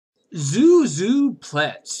ZhuZhu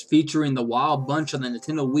Plets, featuring the Wild Bunch on the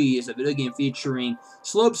Nintendo Wii, is a video game featuring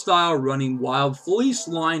slope-style running wild, fully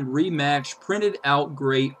lined rematch, printed out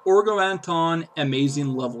great, organton,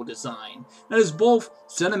 amazing level design that is both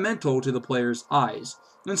sentimental to the player's eyes,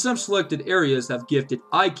 and some selected areas have gifted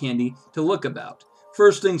eye candy to look about.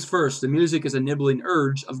 First things first, the music is a nibbling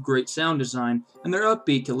urge of great sound design, and they're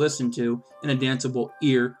upbeat to listen to and a danceable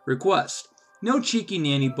ear request. No cheeky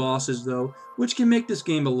nanny bosses though, which can make this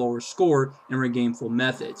game a lower score in regameful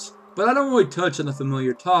methods. But I don't really touch on the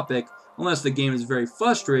familiar topic unless the game is very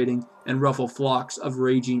frustrating and ruffle flocks of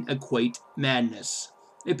raging equate madness.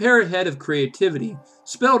 A parrot of creativity,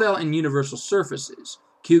 spelled out in universal surfaces,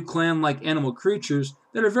 cute clan-like animal creatures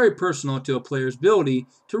that are very personal to a player's ability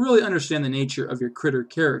to really understand the nature of your critter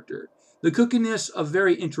character. The cookiness of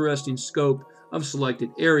very interesting scope of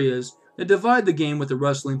selected areas that divide the game with a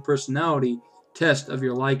rustling personality test of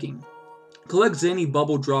your liking. Collect zany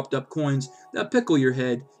bubble dropped up coins that pickle your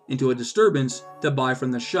head into a disturbance to buy from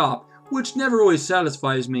the shop, which never always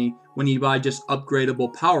satisfies me when you buy just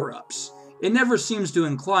upgradable power-ups. It never seems to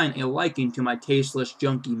incline a liking to my tasteless,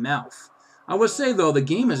 junky mouth. I would say though, the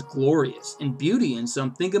game is glorious and beauty in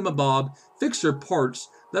some thingamabob fixer parts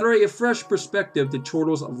that are a fresh perspective to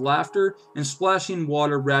chortles of laughter and splashing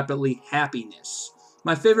water rapidly happiness.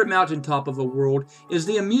 My favorite mountaintop of a world is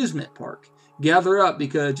the amusement park. Gather up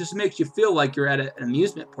because it just makes you feel like you're at an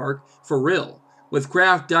amusement park for real. With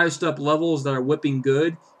craft diced up levels that are whipping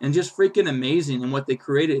good and just freaking amazing in what they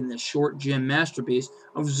created in this short gem masterpiece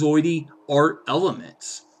of Zoidy art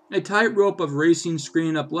elements. A tightrope of racing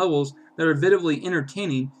screening up levels that are vividly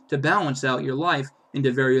entertaining to balance out your life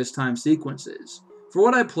into various time sequences. For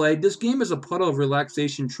what I played, this game is a puddle of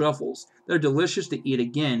relaxation truffles that are delicious to eat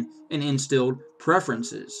again and instilled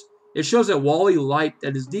preferences. It shows a Wally light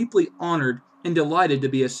that is deeply honored and delighted to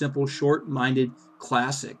be a simple, short-minded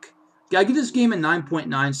classic. I give this game a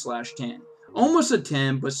 9.9/10. Almost a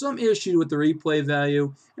 10, but some issue with the replay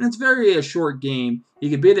value, and it's very a short game.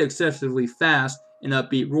 You can beat it excessively fast and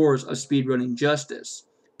upbeat roars of speedrunning justice.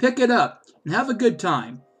 Pick it up and have a good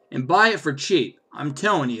time, and buy it for cheap. I'm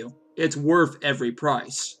telling you, it's worth every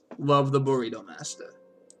price. Love the Burrito Master.